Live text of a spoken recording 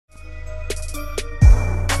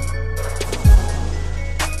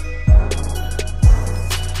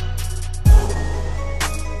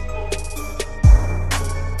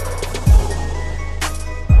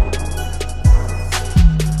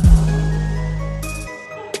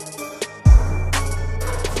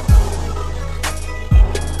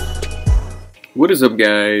What is up,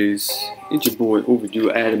 guys? It's your boy Overdue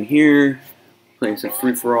Adam here, playing some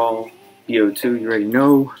free-for-all BO2. You already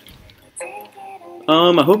know.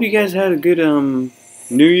 I hope you guys had a good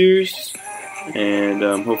New Year's, and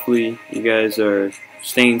hopefully you guys are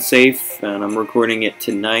staying safe. And I'm recording it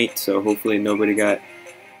tonight, so hopefully nobody got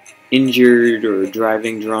injured or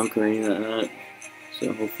driving drunk or anything like that.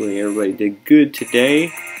 So hopefully everybody did good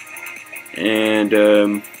today.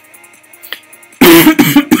 And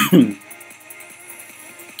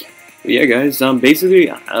but yeah, guys. Basically,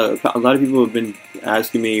 a lot of people have been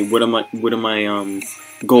asking me what are my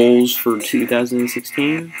goals for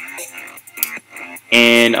 2016,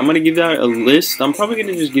 and I'm gonna give out a list. I'm probably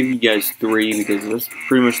gonna just give you guys 3 because that's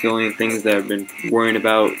pretty much the only things that I've been worrying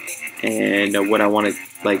about and what I want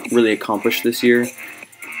to really accomplish this year.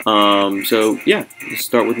 So yeah, let's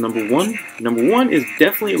start with number 1. Number 1 is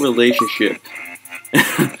definitely a relationship.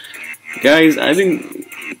 Guys, I've been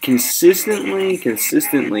consistently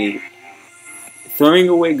throwing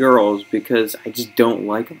away girls because I just don't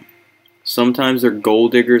like them. Sometimes they're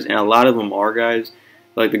gold diggers, and a lot of them are, guys.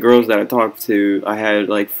 Like the girls that I talked to, I had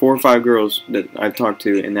like 4 or 5 girls that I've talked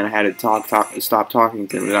to, and then I had to stop talking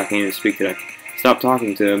to them. I can't even speak today. Stop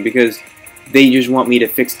talking to them because they just want me to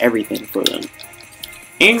fix everything for them.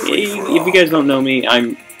 And if you guys don't know me,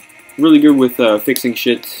 I'm really good with fixing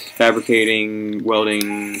shit, fabricating,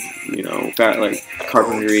 welding, you know, like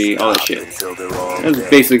carpentry, all that shit. That's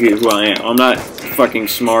basically who I am. I'm not fucking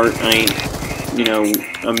smart. I ain't, you know,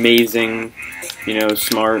 amazing, you know,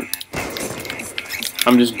 smart.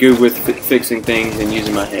 I'm just good with fixing things and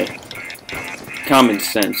using my head. Common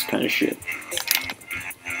sense kind of shit.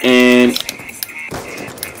 And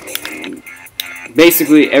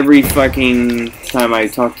basically every fucking time I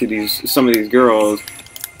talk to some of these girls,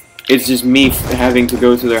 it's just me having to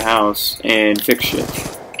go to their house and fix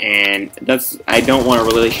shit. And I don't want a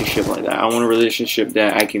relationship like that. I want a relationship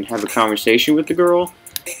that I can have a conversation with the girl,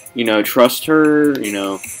 you know, trust her, you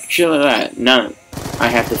know, shit like that. Not I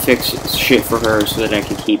have to fix shit for her so that I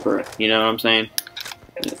can keep her. You know what I'm saying?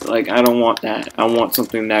 Like, I don't want that. I want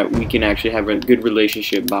something that we can actually have a good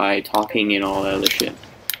relationship by talking and all that other shit.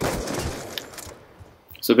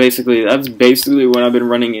 So basically, that's basically what I've been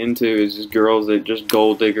running into is just girls that just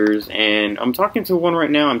gold diggers. And I'm talking to one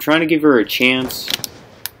right now. I'm trying to give her a chance.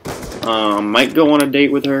 Might go on a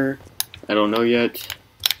date with her. I don't know yet.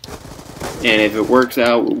 And if it works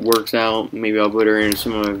out, it works out. Maybe I'll put her in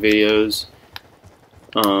some of my videos.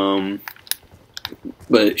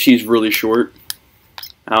 But she's really short.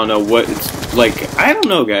 I don't know what it's like. I don't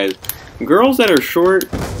know, guys. Girls that are short,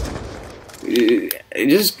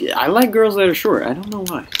 I like girls that are short. I don't know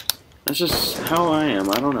why. That's just how I am.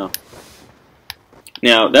 I don't know.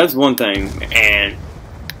 Now, that's one thing. And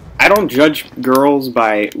I don't judge girls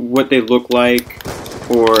by what they look like,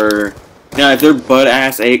 or now if they're butt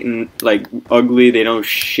ass and like ugly, they don't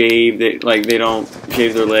shave, they don't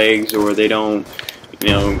shave their legs, or they don't, you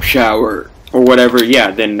know, shower or whatever.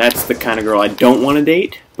 Yeah, then that's the kind of girl I don't want to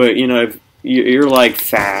date. But you know, if you're like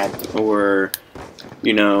fat, or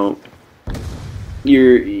you know,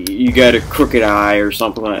 you got a crooked eye or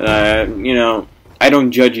something like that, you know, I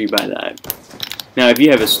don't judge you by that. Now, if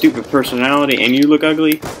you have a stupid personality and you look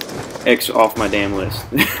ugly, X off my damn list.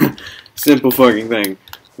 Simple fucking thing.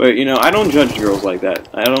 But, you know, I don't judge girls like that.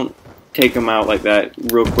 I don't take them out like that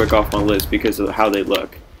real quick off my list because of how they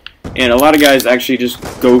look. And a lot of guys actually just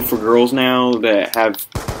go for girls now that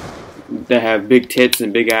have big tits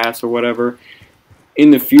and big ass or whatever.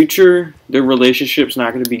 In the future, their relationship's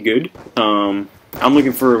not going to be good. I'm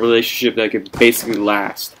looking for a relationship that could basically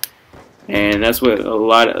last. And that's what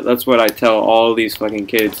I tell all these fucking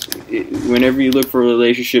kids. Whenever you look for a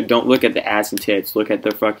relationship, don't look at the ass and tits. Look at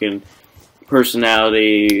their fucking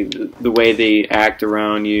personality, the way they act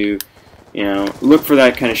around you. You know, look for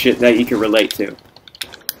that kind of shit that you can relate to.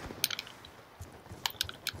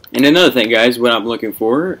 And another thing, guys, what I'm looking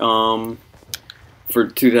for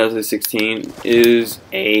 2016 is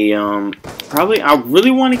a probably I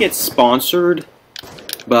really want to get sponsored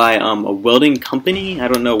by a welding company. I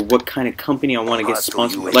don't know what kind of company I want to get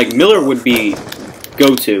sponsored. Like Miller would be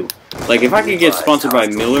go-to. Like if I could get sponsored by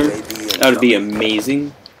Miller, that would be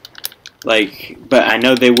amazing. Like, but I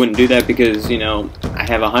know they wouldn't do that because, you know, I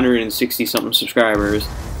have 160 something subscribers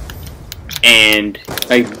and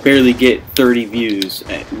I barely get 30 views.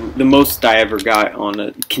 The most I ever got on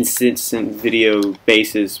a consistent video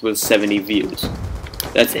basis was 70 views.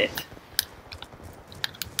 That's it.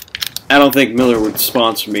 I don't think Miller would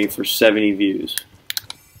sponsor me for 70 views.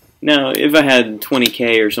 Now, if I had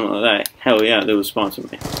 20K or something like that, hell yeah, they would sponsor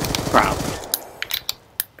me. Probably.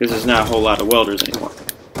 Because there's not a whole lot of welders anymore.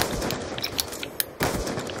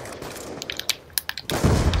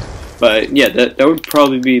 But yeah, that would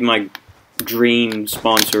probably be my dream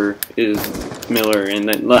sponsor is Miller, and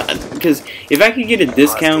then because if I could get a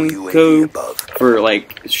discount code for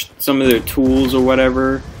like some of their tools or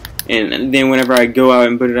whatever, and then whenever I go out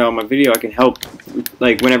and put it out on my video, I can help.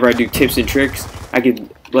 Like whenever I do tips and tricks, I could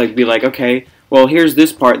like be like, okay, well here's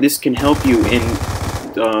this part. This can help you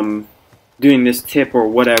in doing this tip or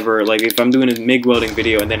whatever. Like if I'm doing a MIG welding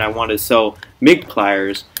video and then I want to sell MIG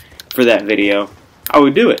pliers for that video, I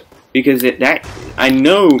would do it. Because I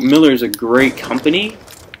know Miller's a great company,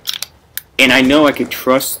 and I know I could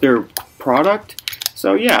trust their product.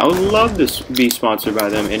 So yeah, I would love to be sponsored by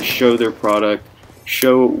them and show their product,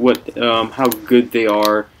 show what how good they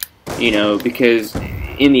are, you know. Because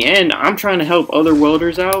in the end, I'm trying to help other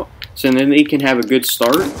welders out, so then they can have a good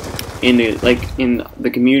start in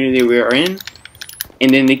the community we are in,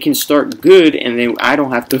 and then they can start good, and then I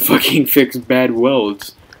don't have to fucking fix bad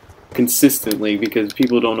welds consistently because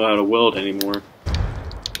people don't know how to weld anymore.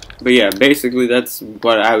 But yeah, basically that's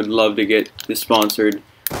what I would love to get sponsored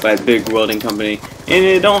by a big welding company, and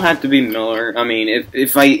it don't have to be Miller. I mean,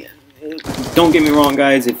 if I don't get me wrong,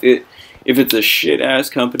 guys, if it's a shit ass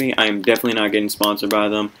company, I am definitely not getting sponsored by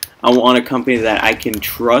them. I want a company that I can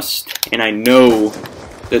trust and I know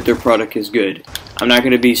that their product is good. I'm not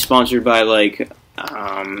going to be sponsored by like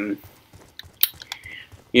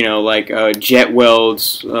you know, like Jet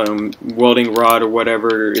Welds, welding rod or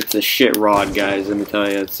whatever. It's a shit rod, guys, let me tell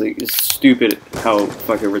you. It's stupid how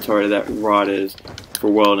fucking retarded that rod is for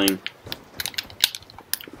welding.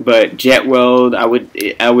 But Jet Weld, I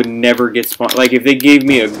would never get sponsored. Like, if they gave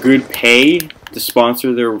me a good pay to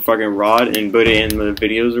sponsor their fucking rod and put it in the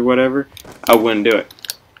videos or whatever, I wouldn't do it.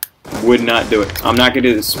 Would not do it. I'm not going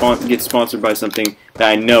to get sponsored by something that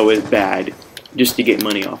I know is bad just to get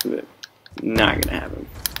money off of it. Not going to happen.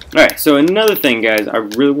 Alright, so another thing, guys, I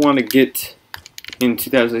really want to get in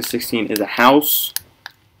 2016 is a house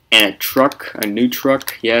and a truck, a new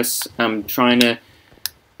truck. Yes, I'm trying to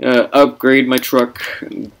upgrade my truck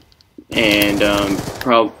and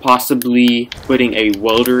possibly putting a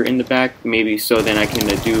welder in the back, maybe so then I can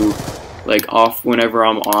do like whenever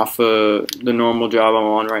I'm off the normal job I'm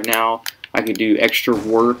on right now. I could do extra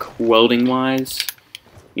work welding wise.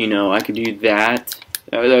 You know, I could do that.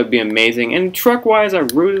 That would be amazing. And truck-wise, I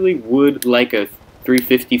really would like a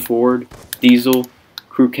 350 Ford diesel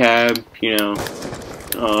crew cab. You know,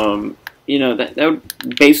 that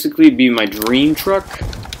would basically be my dream truck.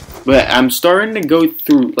 But I'm starting to go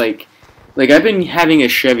through like I've been having a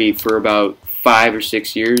Chevy for about 5 or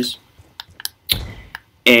 6 years,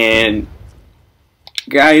 and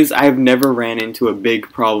guys, I've never ran into a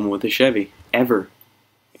big problem with a Chevy ever.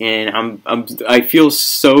 And I feel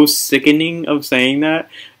so sickening of saying that.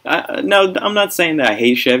 No, I'm not saying that I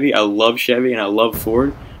hate Chevy. I love Chevy and I love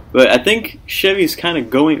Ford. But I think Chevy's kind of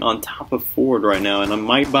going on top of Ford right now, and I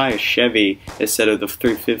might buy a Chevy instead of the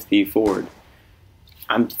 350 Ford.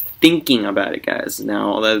 I'm thinking about it, guys.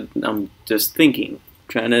 Now that I'm just thinking,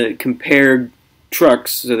 trying to compare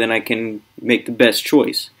trucks so then I can make the best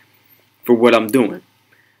choice for what I'm doing.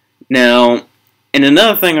 Now, and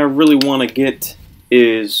another thing I really want to get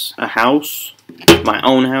is a house, my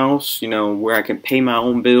own house, you know, where I can pay my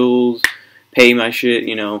own bills, pay my shit,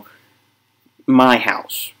 you know, my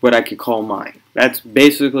house, what I could call mine. That's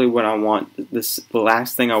basically what I want. The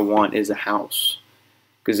last thing I want is a house.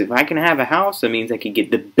 Because if I can have a house, that means I can get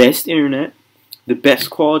the best internet, the best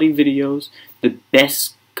quality videos, the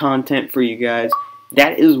best content for you guys.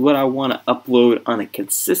 That is what I want to upload on a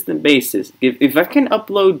consistent basis. If I can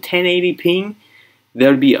upload 1080 ping, that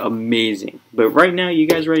would be amazing. But right now, you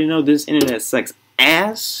guys already know this internet sucks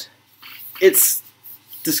ass. It's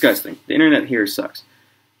disgusting. The internet here sucks.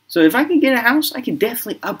 So if I can get a house, I can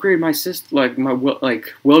definitely upgrade my system, like my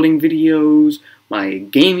welding videos, my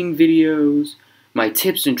gaming videos, my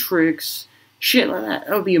tips and tricks, shit like that.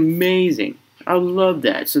 That would be amazing. I love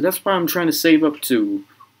that. So that's why I'm trying to save up to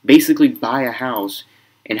basically buy a house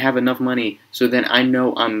and have enough money so then I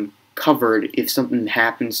know I'm covered if something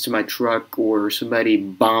happens to my truck or somebody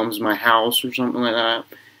bombs my house or something like that.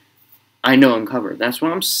 I know I'm covered. That's why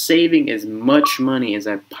I'm saving as much money as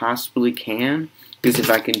I possibly can, because if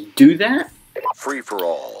I can do that, free for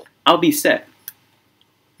all, I'll be set.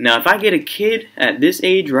 Now if I get a kid at this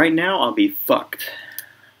age right now, I'll be fucked.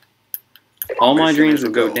 All my dreams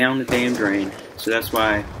will go down the damn drain. So that's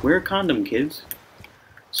why wear a condom, kids.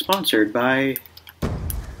 Sponsored by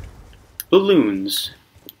Balloons.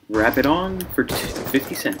 Wrap it on for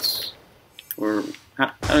 50 cents. Or,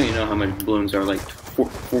 I don't even know how much balloons are, like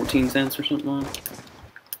 14 cents or something like that.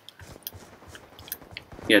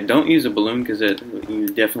 Yeah, don't use a balloon because you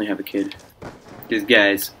definitely have a kid. Because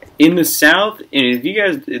guys, in the South, and if you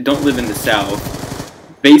guys don't live in the South,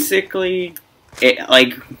 basically,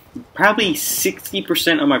 like, probably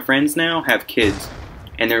 60% of my friends now have kids,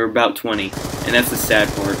 and they're about 20, and that's the sad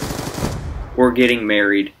part. Or getting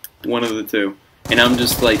married, one of the two. And I'm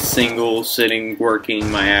just, like, single, sitting,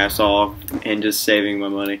 working my ass off, and just saving my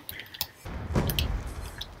money.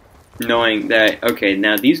 Knowing that, okay,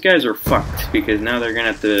 now these guys are fucked, because now they're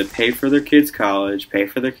gonna have to pay for their kids' college, pay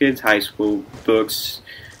for their kids' high school, books,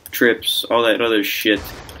 trips, all that other shit.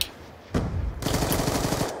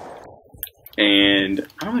 And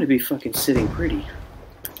I'm gonna be fucking sitting pretty.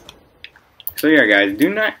 So yeah, guys, do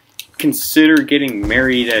not consider getting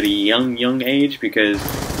married at a young age, because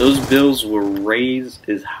those bills will raise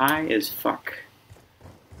as high as fuck.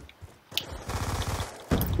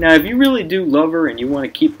 Now, if you really do love her and you want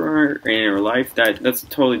to keep her in her life, that's a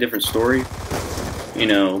totally different story. You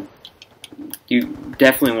know, you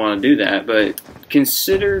definitely want to do that, but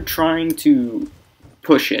consider trying to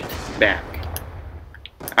push it back.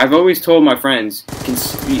 I've always told my friends,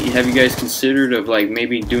 have you guys considered of like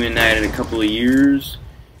maybe doing that in a couple of years?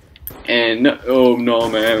 And oh no,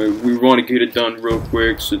 man, we want to get it done real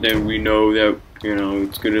quick, so then we know that, you know,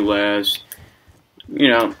 it's gonna last. You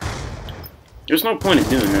know, there's no point in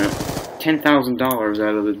doing that. $10,000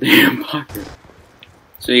 out of the damn pocket.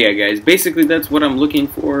 So yeah, guys, basically that's what I'm looking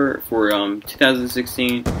for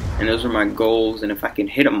 2016, and those are my goals. And if I can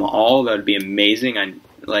hit them all, that would be amazing.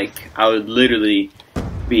 I would literally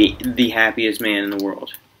be the happiest man in the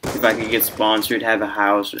world. If I could get sponsored, have a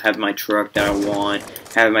house, have my truck that I want,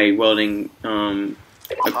 have my welding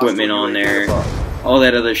equipment on there, all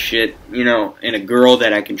that other shit, you know, and a girl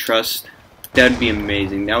that I can trust, that'd be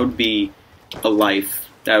amazing. That would be a life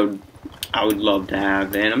that I would love to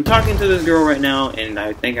have. And I'm talking to this girl right now, and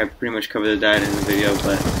I think I pretty much covered that in the video,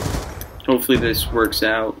 but hopefully this works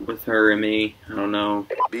out with her and me. I don't know.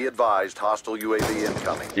 Be advised, hostile UAV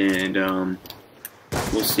incoming. And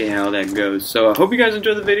we'll see how that goes. So I hope you guys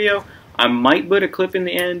enjoyed the video. I might put a clip in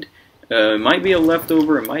the end. It might be a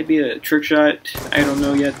leftover. It might be a trick shot. I don't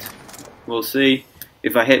know yet. We'll see.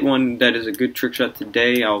 If I hit one that is a good trick shot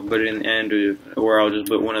today, I'll put it in the end, or I'll just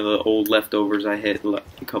put one of the old leftovers I hit a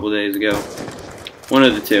couple days ago. One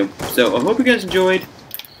of the two. So I hope you guys enjoyed.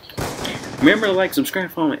 Remember to like, subscribe,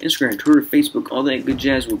 follow my Instagram, Twitter, Facebook, all that good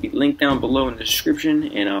jazz will be linked down below in the description.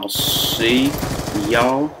 And I'll see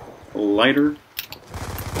y'all later.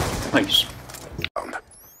 Peace.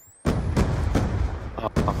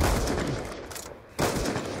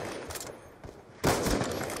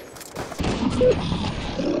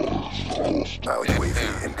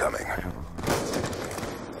 UAV incoming.